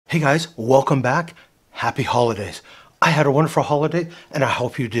Hey guys, welcome back. Happy holidays. I had a wonderful holiday and I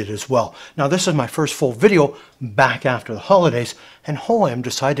hope you did as well. Now this is my first full video back after the holidays, and Hohem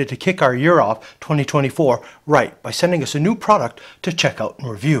decided to kick our year off 2024 right by sending us a new product to check out and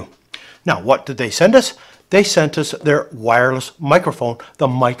review. Now what did they send us? They sent us their wireless microphone, the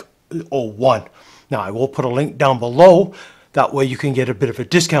MIC 01. Now I will put a link down below, that way you can get a bit of a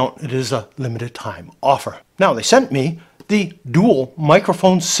discount. It is a limited time offer. Now they sent me the dual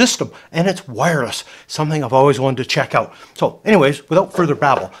microphone system, and it's wireless, something I've always wanted to check out. So anyways, without further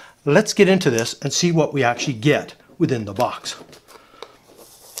babble, let's get into this and see what we actually get within the box.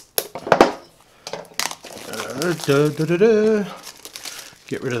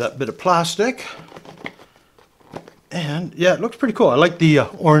 Get rid of that bit of plastic. And yeah, it looks pretty cool. I like the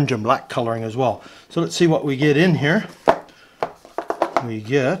orange and black coloring as well. So let's see what we get in here. We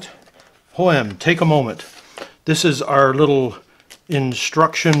get Hohem, take a moment. This is our little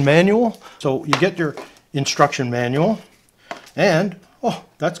instruction manual. So you get your instruction manual, and oh,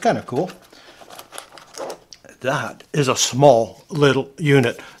 that's kind of cool. That is a small little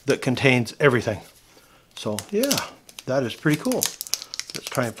unit that contains everything. So yeah, that is pretty cool. Let's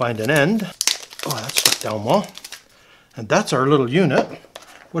try and find an end. Oh, that stuck down well. And that's our little unit.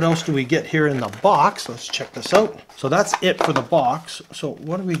 What else do we get here in the box? Let's check this out. So that's it for the box. So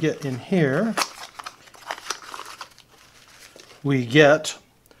what do we get in here? We get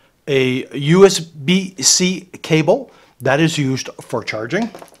a USB-C cable that is used for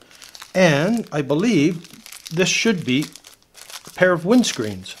charging. And I believe this should be a pair of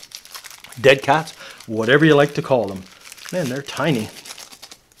windscreens. Dead cats, whatever you like to call them. Man, they're tiny.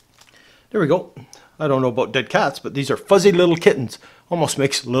 There we go. I don't know about dead cats, but these are fuzzy little kittens. Almost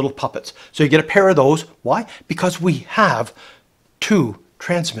makes little puppets. So you get a pair of those. Why? Because we have two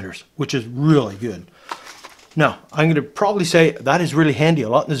transmitters, which is really good. Now, I'm going to probably say that is really handy a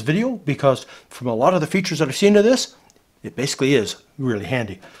lot in this video, because from a lot of the features that I've seen of this, it basically is really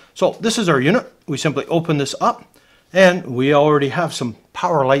handy. So this is our unit. We simply open this up, and we already have some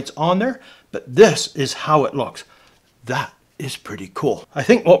power lights on there, but this is how it looks. That is pretty cool. I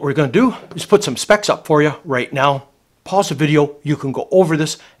think what we're going to do is put some specs up for you right now. Pause the video, you can go over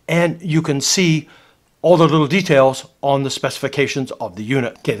this, and you can see all the little details on the specifications of the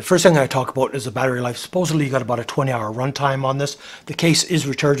unit. Okay, the first thing I talk about is the battery life. Supposedly you got about a 20-hour runtime on this. The case is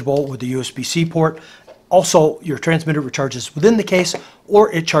rechargeable with the USB-C port. Also, your transmitter recharges within the case,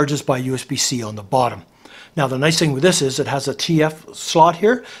 or it charges by USB-C on the bottom. Now the nice thing with this is it has a TF slot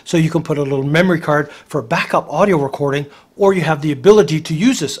here, so you can put a little memory card for backup audio recording, or you have the ability to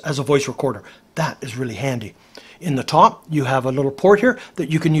use this as a voice recorder. That is really handy. In the top, you have a little port here that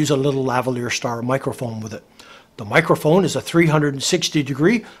you can use a little lavalier star microphone with it. The microphone is a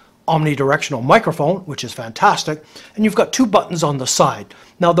 360-degree omnidirectional microphone, which is fantastic. And you've got two buttons on the side.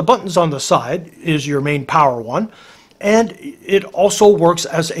 Now, the buttons on the side is your main power one, and it also works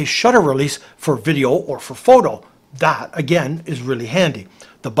as a shutter release for video or for photo. That, again, is really handy.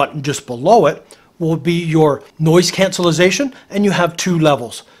 The button just below it will be your noise cancellation, and you have two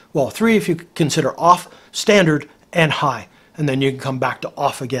levels. Well, three if you consider off, standard, and high. And then you can come back to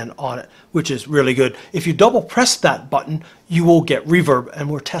off again on it, which is really good. If you double press that button, you will get reverb, and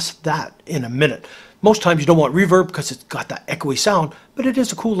we'll test that in a minute. Most times you don't want reverb because it's got that echoey sound, but it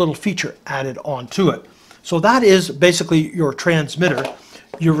is a cool little feature added onto it. So that is basically your transmitter.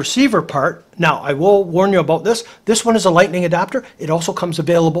 Your receiver part, now I will warn you about this. This one is a lightning adapter. It also comes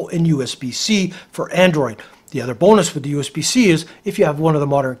available in USB-C for Android. The other bonus with the USB-C is if you have one of the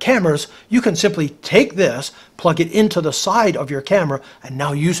modern cameras, you can simply take this, plug it into the side of your camera, and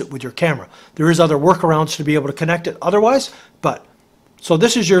now use it with your camera. There is other workarounds to be able to connect it otherwise, but so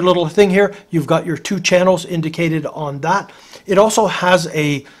this is your little thing here. You've got your two channels indicated on that. It also has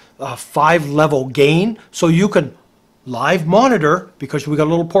a 5-level gain, so you can live monitor, because we got a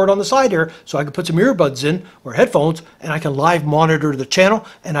little port on the side here, so I can put some earbuds in or headphones, and I can live monitor the channel,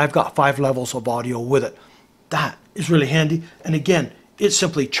 and I've got 5 levels of audio with it. That is really handy, and again, it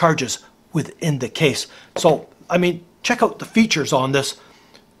simply charges within the case. So, I mean, check out the features on this.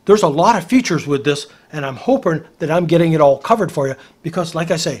 There's a lot of features with this, and I'm hoping that I'm getting it all covered for you, because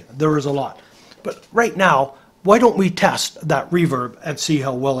like I say, there is a lot. But right now, why don't we test that reverb and see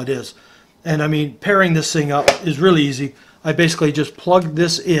how well it is? And I mean, pairing this thing up is really easy. I basically just plug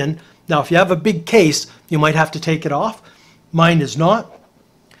this in. Now, if you have a big case, you might have to take it off. Mine is not,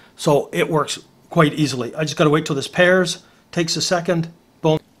 so it works quite easily. I just got to wait till this pairs, takes a second,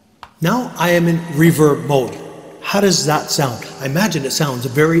 boom. Now I am in reverb mode. How does that sound? I imagine it sounds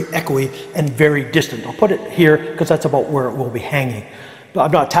very echoey and very distant. I'll put it here because that's about where it will be hanging. But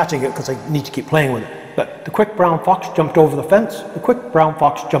I'm not attaching it because I need to keep playing with it. but the quick brown fox jumped over the fence. The quick brown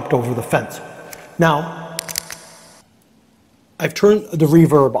fox jumped over the fence. Now, I've turned the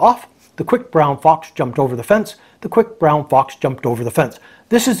reverb off. The quick brown fox jumped over the fence. The quick brown fox jumped over the fence.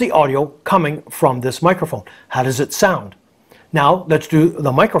 This is the audio coming from this microphone. How does it sound? Now, let's do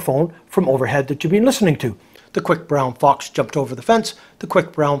the microphone from overhead that you've been listening to. The quick brown fox jumped over the fence. The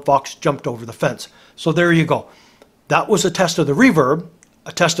quick brown fox jumped over the fence. So there you go. That was a test of the reverb,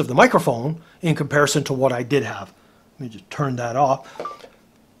 a test of the microphone in comparison to what I did have. Let me just turn that off.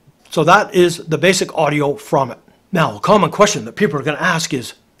 So that is the basic audio from it. Now, a common question that people are going to ask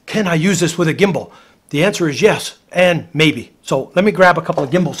is, can I use this with a gimbal? The answer is yes, and maybe. So let me grab a couple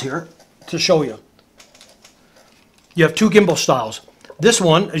of gimbals here to show you. You have two gimbal styles. This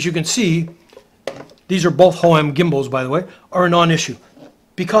one, as you can see, these are both Hohem gimbals, by the way, are a non-issue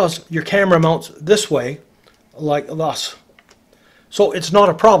because your camera mounts this way, like thus. So it's not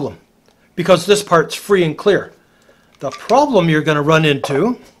a problem because this part's free and clear. The problem you're going to run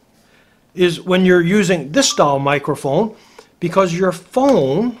into is when you're using this style microphone, because your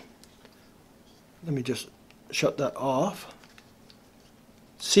phone, let me just shut that off.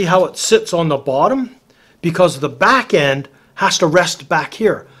 See how it sits on the bottom? Because the back end has to rest back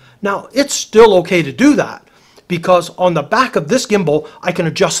here. Now, it's still okay to do that because on the back of this gimbal, I can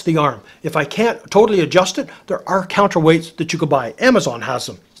adjust the arm. If I can't totally adjust it, there are counterweights that you can buy. Amazon has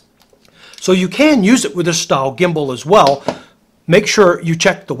them. So you can use it with this style gimbal as well. Make sure you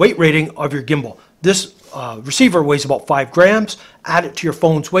check the weight rating of your gimbal. This receiver weighs about 5 grams. Add it to your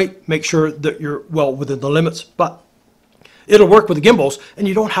phone's weight. Make sure that you're well within the limits. But it'll work with the gimbals, and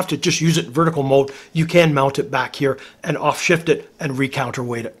you don't have to just use it in vertical mode. You can mount it back here and off-shift it and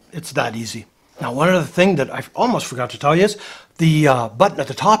re-counterweight it. It's that easy. Now, one other thing that I almost forgot to tell you is the button at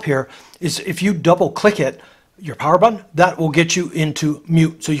the top here is if you double-click it, your power button, that will get you into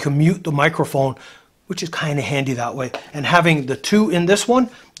mute. So you can mute the microphone, which is kind of handy that way. And having the two in this one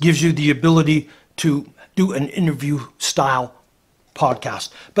gives you the ability to do an interview-style podcast.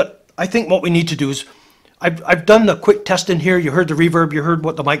 But I think what we need to do is I've done the quick test in here. You heard the reverb. You heard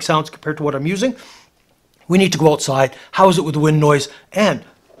what the mic sounds compared to what I'm using. We need to go outside. How is it with the wind noise? And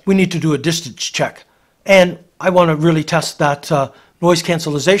we need to do a distance check. And I want to really test that noise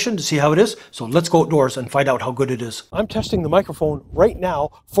cancellation to see how it is. So let's go outdoors and find out how good it is. I'm testing the microphone right now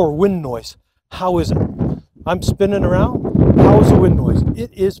for wind noise. How is it? I'm spinning around. How is the wind noise?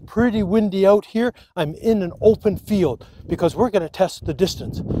 It is pretty windy out here. I'm in an open field because we're going to test the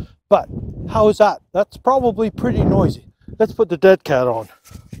distance. But how is that? That's probably pretty noisy. Let's put the dead cat on.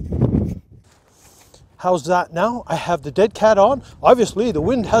 How's that now? I have the dead cat on. Obviously, the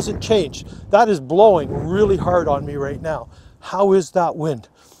wind hasn't changed. That is blowing really hard on me right now. How is that wind?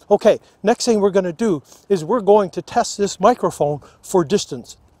 Okay, next thing we're going to do is we're going to test this microphone for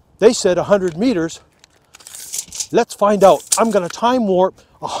distance. They said 100 meters. Let's find out. I'm going to time warp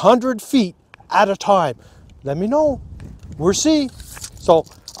 100 feet at a time. Let me know. We'll see. So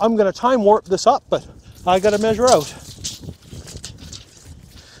I'm going to time warp this up, but I got to measure out.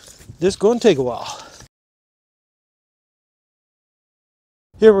 This is going to take a while.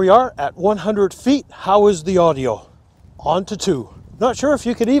 Here we are at 100 feet. How is the audio? On to 2. Not sure if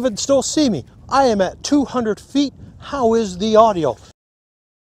you can even still see me. I am at 200 feet. How is the audio?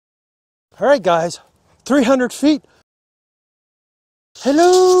 All right, guys, 300 feet.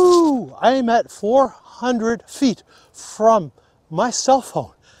 Hello, I am at 400 feet from my cell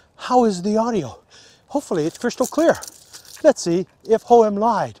phone. How is the audio? Hopefully it's crystal clear. Let's see if Hohem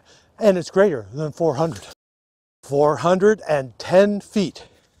lied and it's greater than 400. 410 feet.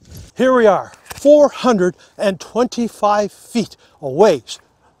 Here we are, 425 feet away.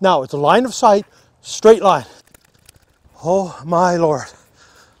 Now it's a line of sight, straight line. Oh my Lord,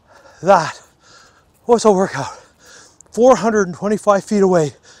 that was a workout. 425 feet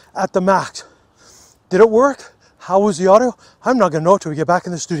away at the max. Did it work? How was the audio? I'm not going to know till we get back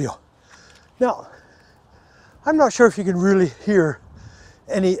in the studio. Now, I'm not sure if you can really hear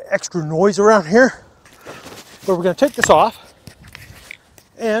any extra noise around here, but we're going to take this off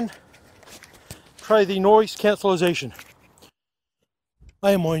and try the noise cancellation.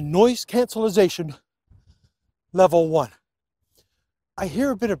 I am on noise cancellation level 1. I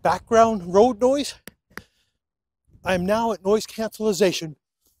hear a bit of background road noise. I am now at noise cancellation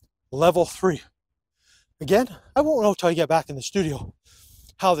level 3. Again, I won't know till I get back in the studio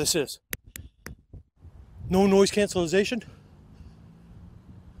how this is. No noise cancellation.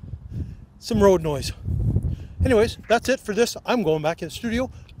 Some road noise. Anyways, that's it for this. I'm going back in the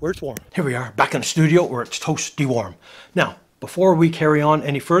studio where it's warm. Here we are, back in the studio where it's toasty warm. Now, before we carry on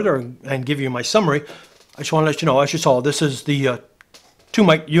any further and give you my summary, I just want to let you know, as you saw, this is the 2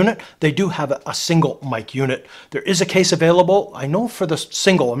 mic unit. They do have a single mic unit. There is a case available, I know, for the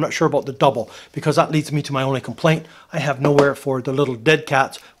single. I'm not sure about the double, because that leads me to my only complaint. I have nowhere for the little dead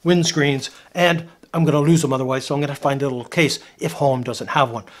cats, windscreens, and I'm going to lose them otherwise, so I'm going to find a little case if Hohem doesn't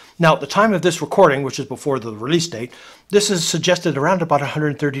have one. Now, at the time of this recording, which is before the release date, this is suggested around about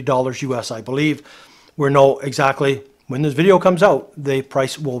 $130 US, I believe. We know exactly when this video comes out, the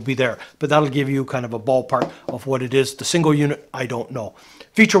price will be there, but that'll give you kind of a ballpark of what it is. The single unit, I don't know.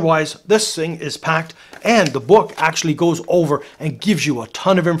 Feature-wise, this thing is packed, and the book actually goes over and gives you a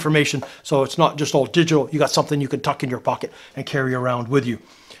ton of information, so it's not just all digital. You got something you can tuck in your pocket and carry around with you.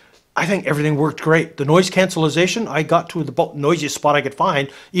 I think everything worked great. The noise cancellation, I got to the noisiest spot I could find.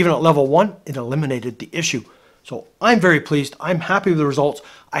 Even at level 1, it eliminated the issue. So I'm very pleased. I'm happy with the results.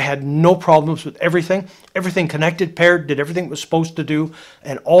 I had no problems with everything. Everything connected, paired, did everything it was supposed to do,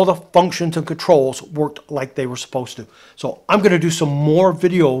 and all the functions and controls worked like they were supposed to. So I'm going to do some more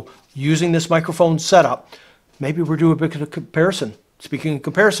video using this microphone setup. Maybe we'll do a bit of a comparison. Speaking of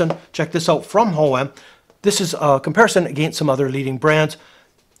comparison, check this out from Hohem. This is a comparison against some other leading brands.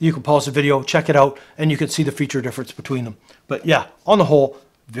 You can pause the video, check it out, and you can see the feature difference between them. But yeah, on the whole,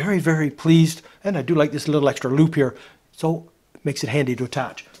 very, very pleased. And I do like this little extra loop here, so it makes it handy to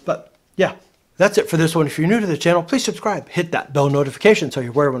attach. But yeah, that's it for this one. If you're new to the channel, please subscribe. Hit that bell notification so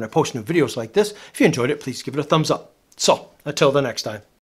you're aware when I post new videos like this. If you enjoyed it, please give it a thumbs up. So, until the next time.